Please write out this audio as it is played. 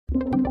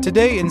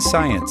Today in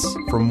Science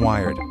from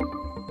Wired.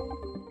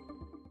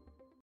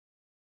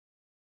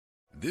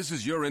 This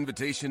is your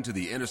invitation to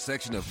the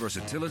intersection of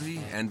versatility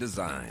and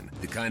design.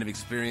 The kind of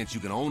experience you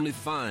can only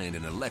find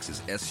in a Lexus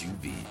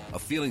SUV. A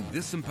feeling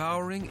this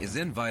empowering is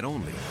invite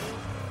only.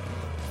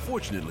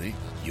 Fortunately,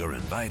 you're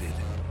invited.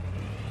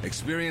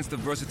 Experience the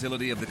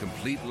versatility of the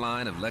complete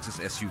line of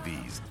Lexus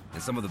SUVs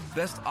and some of the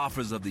best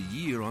offers of the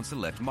year on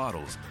select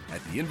models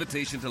at the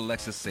Invitation to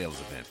Lexus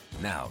sales event,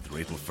 now through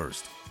April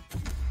 1st.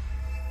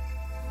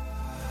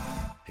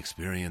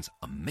 Experience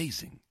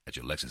amazing at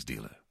your Lexus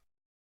dealer.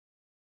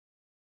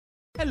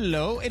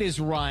 Hello, it is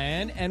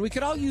Ryan, and we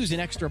could all use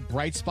an extra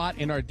bright spot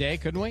in our day,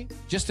 couldn't we?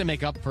 Just to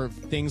make up for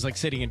things like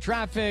sitting in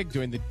traffic,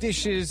 doing the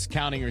dishes,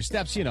 counting your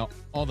steps, you know,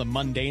 all the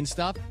mundane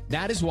stuff.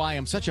 That is why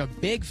I'm such a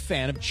big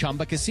fan of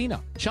Chumba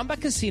Casino. Chumba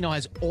Casino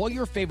has all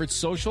your favorite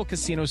social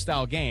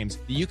casino-style games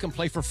that you can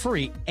play for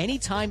free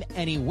anytime,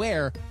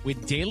 anywhere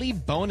with daily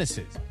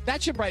bonuses.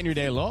 That should brighten your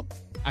day a little.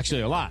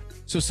 Actually, a lot.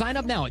 So sign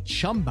up now at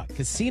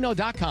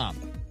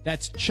ChumbaCasino.com.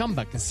 That's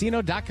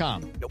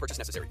ChumbaCasino.com. No purchase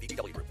necessary.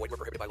 VGW Group. Void where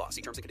prohibited by law.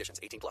 See terms and conditions.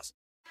 18+.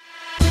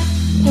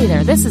 Hey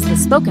there, this is the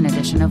spoken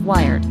edition of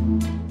Wired.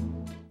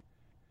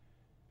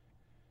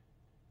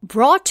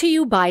 Brought to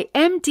you by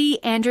MD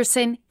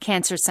Anderson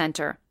Cancer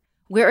Center,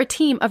 where a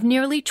team of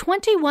nearly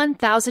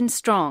 21,000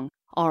 strong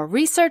are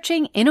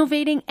researching,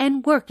 innovating,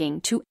 and working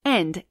to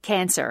end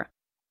cancer.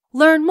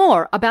 Learn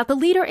more about the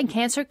leader in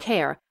cancer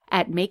care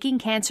at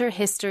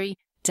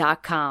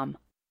makingcancerhistory.com.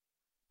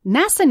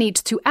 NASA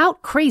Needs to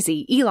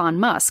Out-Crazy Elon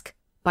Musk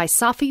by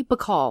Safi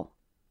Bakal.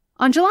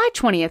 On July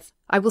 20th,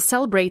 I will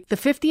celebrate the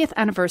 50th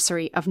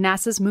anniversary of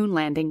NASA's moon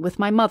landing with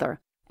my mother,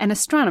 an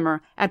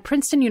astronomer at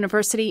Princeton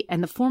University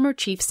and the former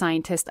chief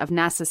scientist of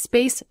NASA's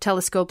Space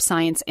Telescope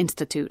Science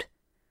Institute.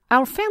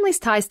 Our family's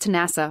ties to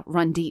NASA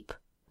run deep.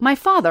 My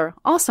father,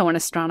 also an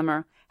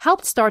astronomer,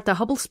 helped start the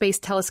Hubble Space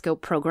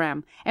Telescope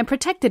program and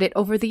protected it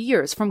over the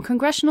years from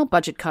congressional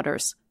budget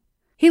cutters.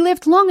 He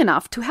lived long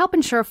enough to help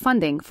ensure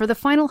funding for the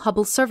final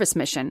Hubble service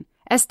mission,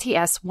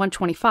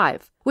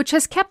 STS-125, which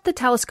has kept the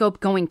telescope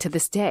going to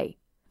this day,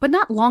 but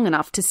not long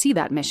enough to see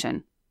that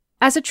mission.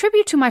 As a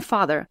tribute to my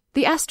father,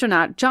 the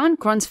astronaut John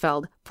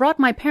Grunsfeld brought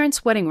my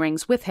parents' wedding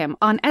rings with him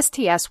on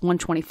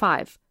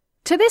STS-125.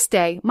 To this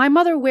day, my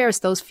mother wears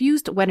those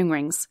fused wedding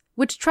rings,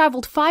 which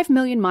traveled 5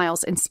 million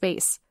miles in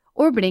space,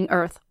 orbiting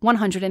Earth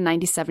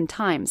 197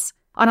 times,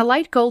 on a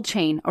light gold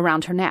chain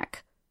around her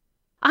neck.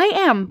 I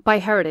am, by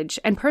heritage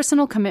and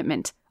personal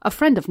commitment, a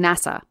friend of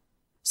NASA,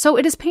 so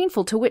it is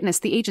painful to witness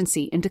the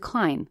agency in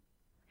decline.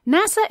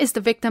 NASA is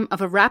the victim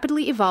of a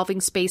rapidly evolving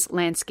space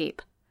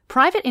landscape.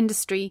 Private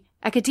industry,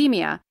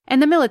 academia,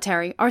 and the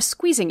military are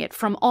squeezing it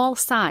from all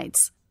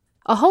sides.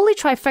 A holy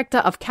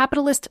trifecta of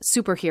capitalist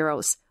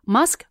superheroes,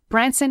 Musk,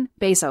 Branson,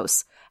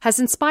 Bezos, has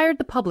inspired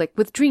the public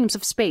with dreams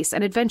of space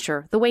and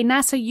adventure the way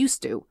NASA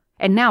used to,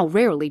 and now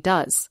rarely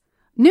does.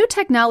 New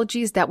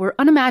technologies that were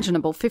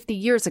unimaginable 50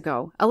 years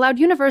ago allowed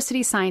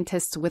university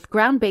scientists with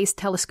ground-based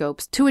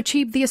telescopes to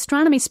achieve the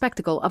astronomy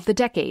spectacle of the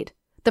decade,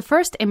 the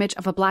first image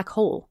of a black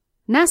hole.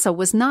 NASA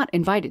was not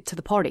invited to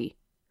the party.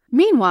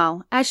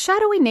 Meanwhile, as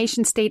shadowy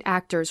nation-state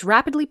actors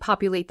rapidly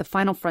populate the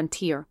final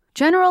frontier,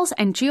 generals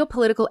and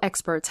geopolitical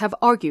experts have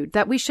argued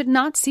that we should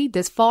not cede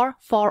this far,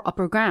 far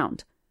upper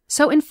ground.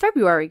 So in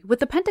February,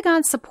 with the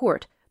Pentagon's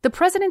support, the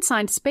President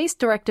signed Space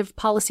Directive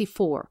Policy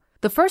 4,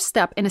 the first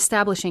step in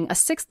establishing a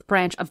sixth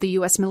branch of the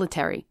U.S.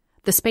 military,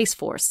 the Space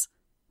Force.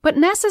 But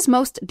NASA's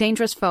most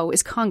dangerous foe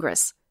is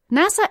Congress.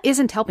 NASA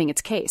isn't helping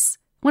its case.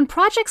 When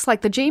projects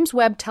like the James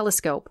Webb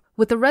Telescope,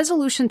 with the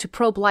resolution to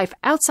probe life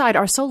outside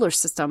our solar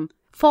system,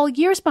 fall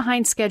years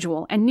behind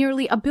schedule and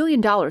nearly $1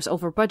 billion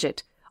over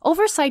budget,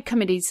 oversight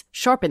committees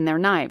sharpen their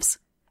knives.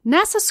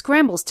 NASA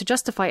scrambles to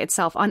justify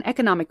itself on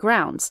economic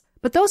grounds,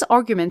 but those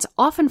arguments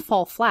often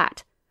fall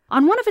flat.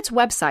 On one of its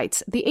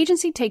websites, the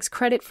agency takes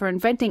credit for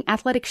inventing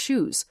athletic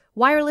shoes,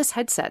 wireless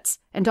headsets,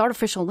 and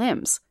artificial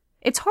limbs.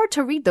 It's hard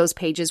to read those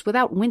pages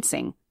without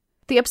wincing.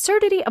 The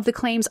absurdity of the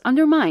claims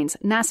undermines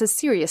NASA's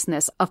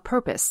seriousness of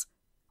purpose.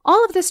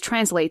 All of this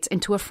translates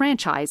into a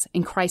franchise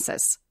in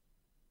crisis.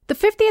 The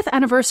 50th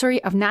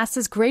anniversary of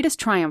NASA's greatest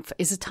triumph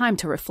is a time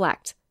to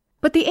reflect.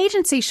 But the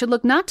agency should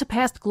look not to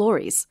past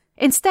glories.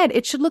 Instead,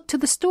 it should look to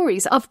the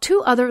stories of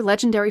two other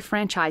legendary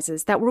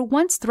franchises that were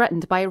once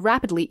threatened by a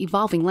rapidly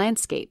evolving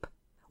landscape.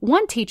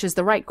 One teaches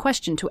the right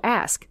question to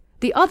ask.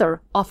 The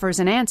other offers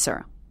an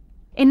answer.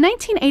 In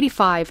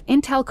 1985,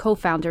 Intel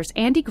co-founders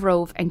Andy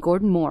Grove and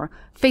Gordon Moore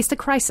faced a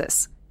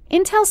crisis.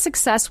 Intel's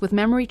success with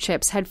memory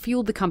chips had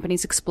fueled the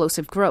company's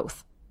explosive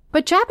growth.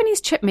 But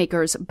Japanese chip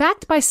makers,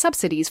 backed by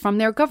subsidies from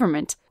their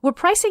government, were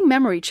pricing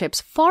memory chips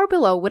far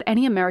below what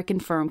any American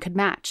firm could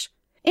match.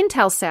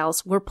 Intel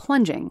sales were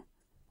plunging.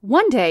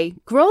 One day,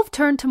 Grove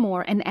turned to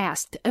Moore and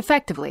asked,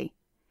 effectively,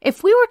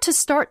 if we were to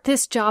start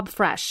this job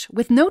fresh,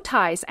 with no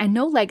ties and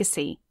no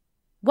legacy,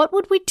 what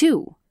would we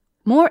do?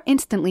 Moore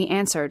instantly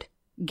answered,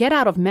 get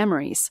out of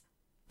memories.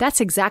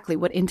 That's exactly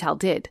what Intel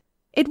did.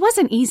 It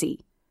wasn't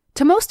easy.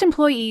 To most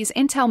employees,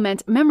 Intel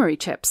meant memory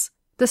chips.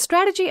 The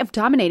strategy of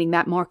dominating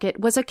that market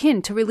was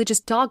akin to religious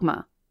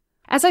dogma.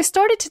 As I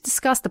started to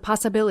discuss the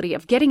possibility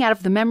of getting out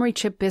of the memory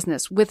chip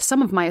business with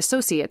some of my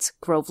associates,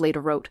 Grove later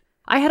wrote,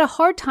 I had a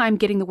hard time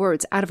getting the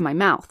words out of my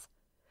mouth.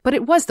 But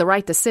it was the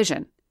right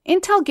decision.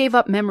 Intel gave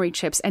up memory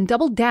chips and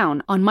doubled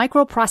down on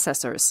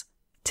microprocessors.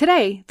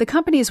 Today, the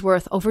company is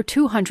worth over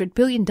 $200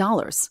 billion.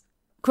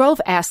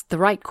 Grove asked the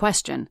right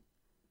question.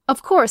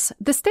 Of course,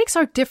 the stakes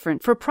are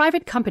different for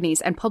private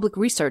companies and public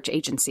research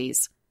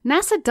agencies.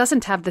 NASA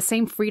doesn't have the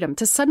same freedom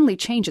to suddenly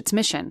change its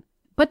mission.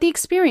 But the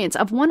experience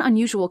of one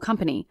unusual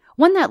company,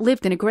 one that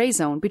lived in a gray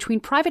zone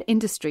between private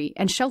industry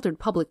and sheltered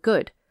public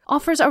good,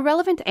 offers a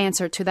relevant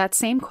answer to that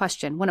same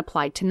question when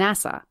applied to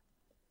NASA.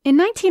 In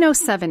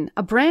 1907,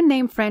 a brand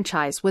name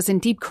franchise was in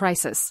deep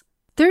crisis.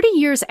 30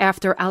 years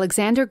after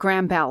Alexander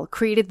Graham Bell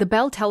created the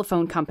Bell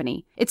Telephone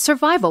Company, its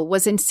survival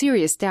was in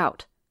serious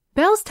doubt.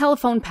 Bell's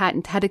telephone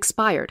patent had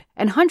expired,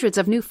 and hundreds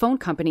of new phone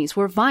companies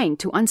were vying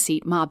to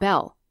unseat Ma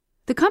Bell.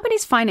 The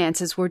company's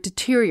finances were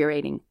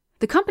deteriorating.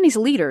 The company's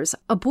leaders,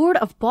 a board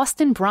of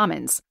Boston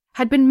Brahmins,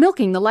 had been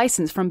milking the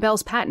license from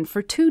Bell's patent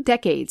for 2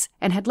 decades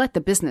and had let the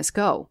business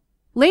go.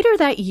 Later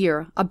that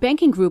year, a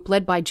banking group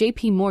led by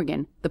J.P.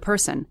 Morgan, the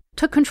person,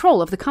 took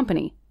control of the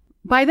company.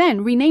 By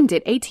then renamed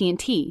it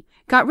AT&T,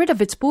 got rid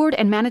of its board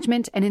and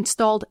management and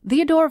installed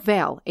Theodore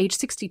Vail, age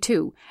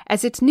 62,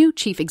 as its new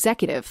chief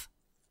executive.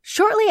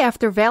 Shortly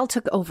after Vail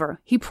took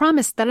over, he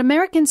promised that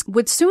Americans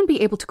would soon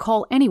be able to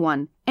call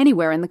anyone,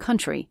 anywhere in the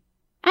country.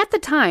 At the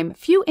time,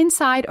 few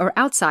inside or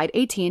outside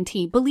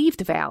AT&T believed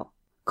Vail.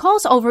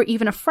 Calls over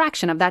even a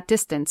fraction of that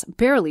distance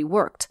barely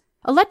worked.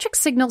 Electric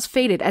signals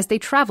faded as they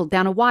traveled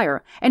down a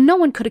wire, and no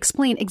one could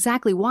explain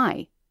exactly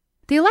why.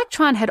 The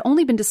electron had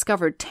only been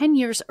discovered 10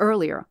 years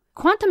earlier.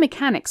 Quantum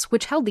mechanics,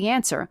 which held the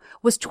answer,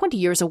 was 20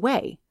 years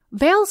away.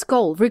 Vail's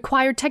goal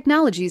required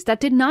technologies that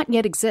did not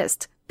yet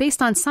exist,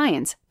 based on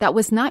science that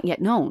was not yet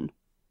known.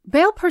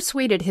 Vail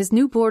persuaded his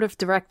new board of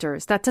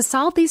directors that to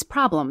solve these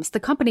problems, the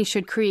company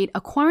should create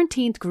a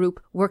quarantined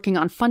group working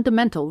on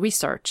fundamental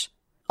research.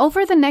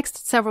 Over the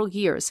next several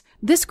years,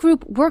 this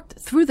group worked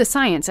through the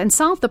science and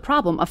solved the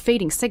problem of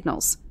fading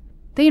signals.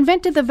 They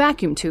invented the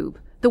vacuum tube,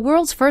 the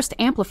world's first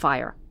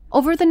amplifier.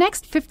 Over the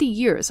next 50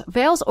 years,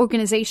 Vail's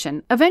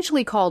organization,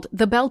 eventually called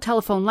the Bell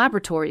Telephone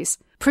Laboratories,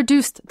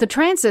 produced the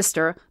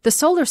transistor, the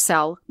solar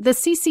cell, the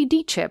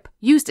CCD chip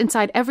used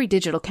inside every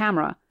digital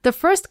camera, the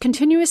first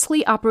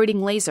continuously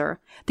operating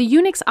laser, the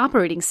Unix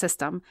operating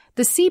system,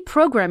 the C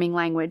programming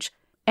language,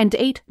 and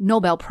 8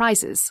 Nobel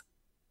Prizes.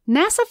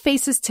 NASA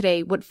faces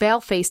today what Vail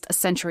faced a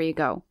century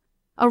ago.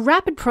 A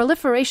rapid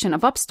proliferation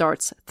of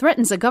upstarts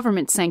threatens a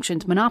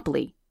government-sanctioned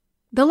monopoly.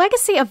 The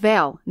legacy of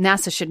Vail,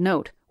 NASA should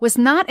note, was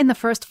not in the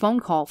first phone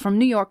call from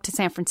New York to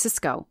San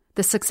Francisco,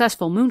 the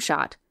successful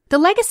moonshot. The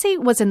legacy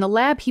was in the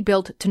lab he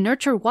built to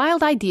nurture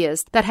wild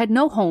ideas that had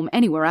no home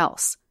anywhere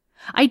else.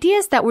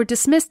 Ideas that were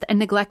dismissed and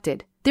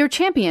neglected, their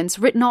champions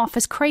written off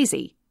as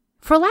crazy.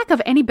 For lack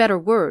of any better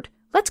word,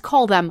 let's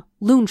call them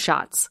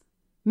loonshots.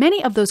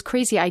 Many of those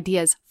crazy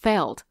ideas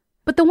failed,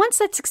 but the ones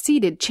that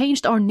succeeded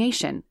changed our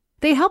nation.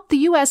 They helped the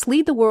U.S.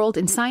 lead the world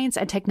in science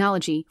and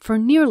technology for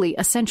nearly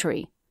a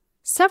century.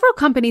 Several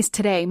companies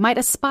today might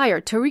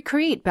aspire to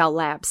recreate Bell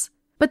Labs,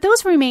 but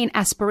those remain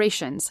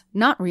aspirations,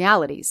 not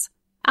realities.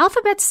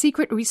 Alphabet's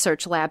secret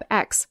research lab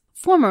X,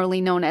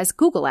 formerly known as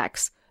Google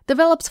X,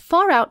 develops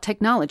far-out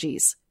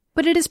technologies,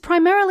 but it is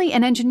primarily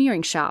an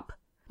engineering shop.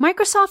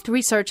 Microsoft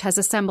Research has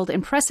assembled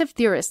impressive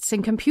theorists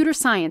in computer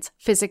science,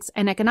 physics,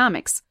 and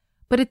economics,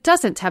 but it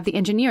doesn't have the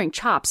engineering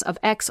chops of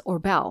X or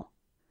Bell.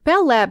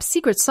 Bell Lab's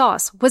secret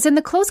sauce was in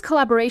the close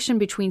collaboration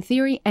between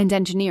theory and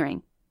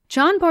engineering.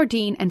 John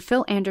Bardeen and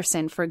Phil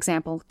Anderson, for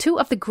example, 2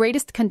 of the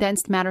greatest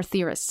condensed matter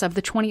theorists of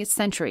the 20th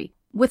century,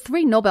 with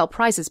 3 Nobel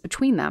Prizes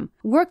between them,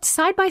 worked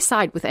side by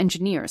side with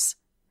engineers.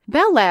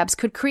 Bell Labs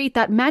could create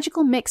that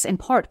magical mix in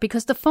part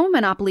because the phone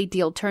monopoly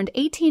deal turned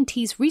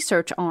AT&T's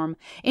research arm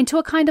into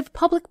a kind of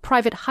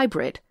public-private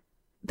hybrid.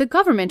 The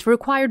government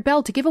required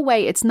Bell to give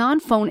away its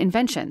non-phone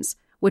inventions,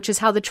 which is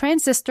how the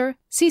transistor,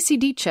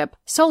 CCD chip,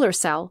 solar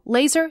cell,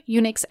 laser,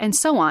 Unix, and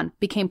so on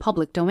became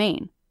public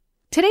domain.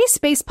 Today's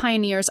space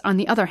pioneers, on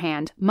the other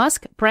hand,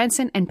 Musk,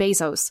 Branson, and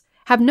Bezos,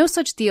 have no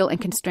such deal and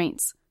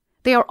constraints.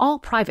 They are all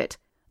private.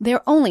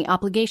 Their only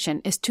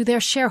obligation is to their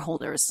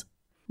shareholders.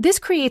 This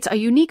creates a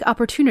unique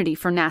opportunity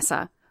for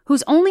NASA,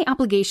 whose only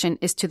obligation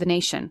is to the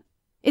nation.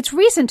 Its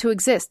reason to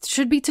exist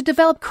should be to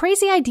develop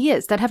crazy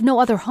ideas that have no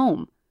other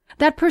home.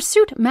 That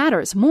pursuit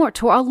matters more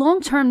to our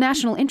long-term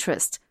national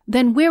interest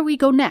than where we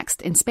go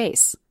next in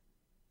space.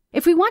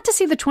 If we want to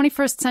see the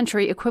 21st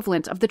century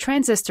equivalent of the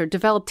transistor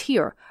developed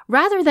here,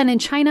 rather than in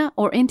China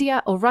or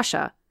India or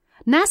Russia,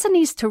 NASA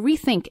needs to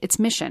rethink its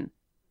mission.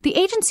 The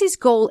agency's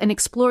goal in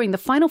exploring the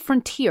final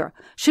frontier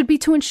should be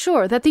to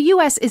ensure that the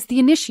U.S. is the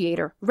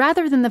initiator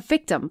rather than the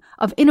victim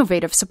of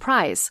innovative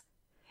surprise.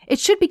 It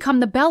should become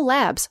the Bell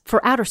Labs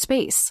for outer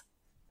space.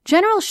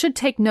 Generals should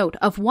take note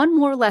of one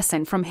more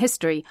lesson from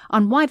history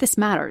on why this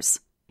matters.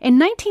 In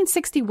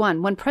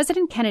 1961, when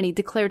President Kennedy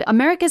declared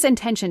America's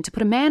intention to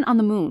put a man on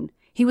the moon,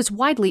 he was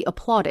widely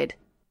applauded.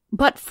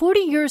 But 40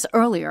 years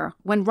earlier,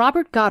 when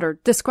Robert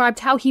Goddard described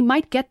how he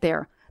might get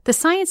there, the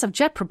science of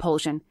jet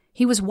propulsion,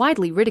 he was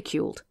widely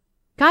ridiculed.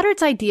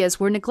 Goddard's ideas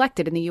were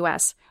neglected in the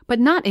U.S., but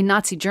not in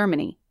Nazi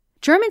Germany.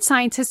 German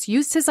scientists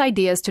used his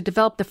ideas to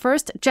develop the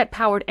first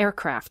jet-powered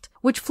aircraft,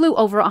 which flew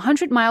over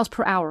 100 miles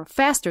per hour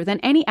faster than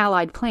any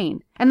Allied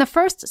plane, and the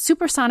first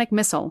supersonic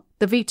missile,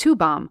 the V-2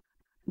 bomb.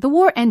 The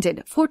war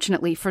ended,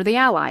 fortunately for the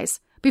Allies,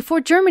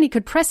 before Germany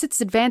could press its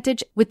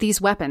advantage with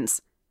these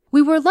weapons.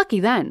 We were lucky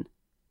then.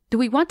 Do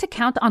we want to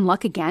count on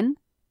luck again?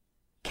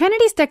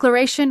 Kennedy's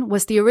declaration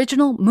was the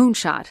original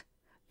moonshot.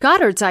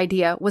 Goddard's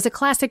idea was a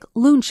classic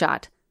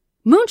loonshot.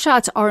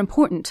 Moonshots are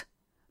important.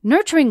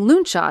 Nurturing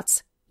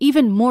loonshots,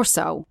 even more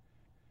so.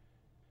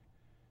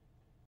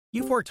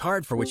 You've worked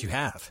hard for what you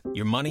have.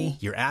 Your money,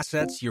 your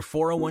assets, your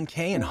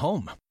 401k, and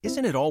home.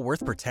 Isn't it all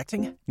worth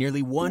protecting?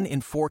 Nearly 1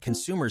 in 4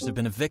 consumers have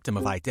been a victim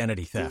of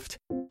identity theft.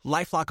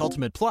 LifeLock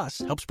Ultimate Plus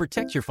helps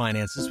protect your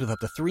finances with up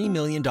to $3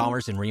 million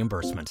in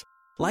reimbursement.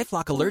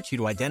 LifeLock alerts you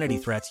to identity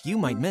threats you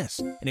might miss.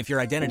 And if your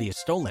identity is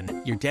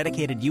stolen, your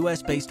dedicated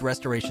U.S.-based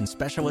restoration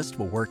specialist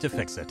will work to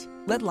fix it.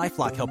 Let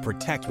LifeLock help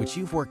protect what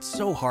you've worked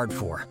so hard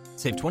for.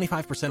 Save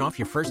 25% off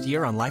your first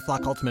year on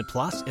LifeLock Ultimate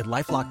Plus at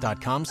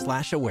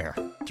LifeLock.com/aware.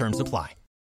 Terms apply.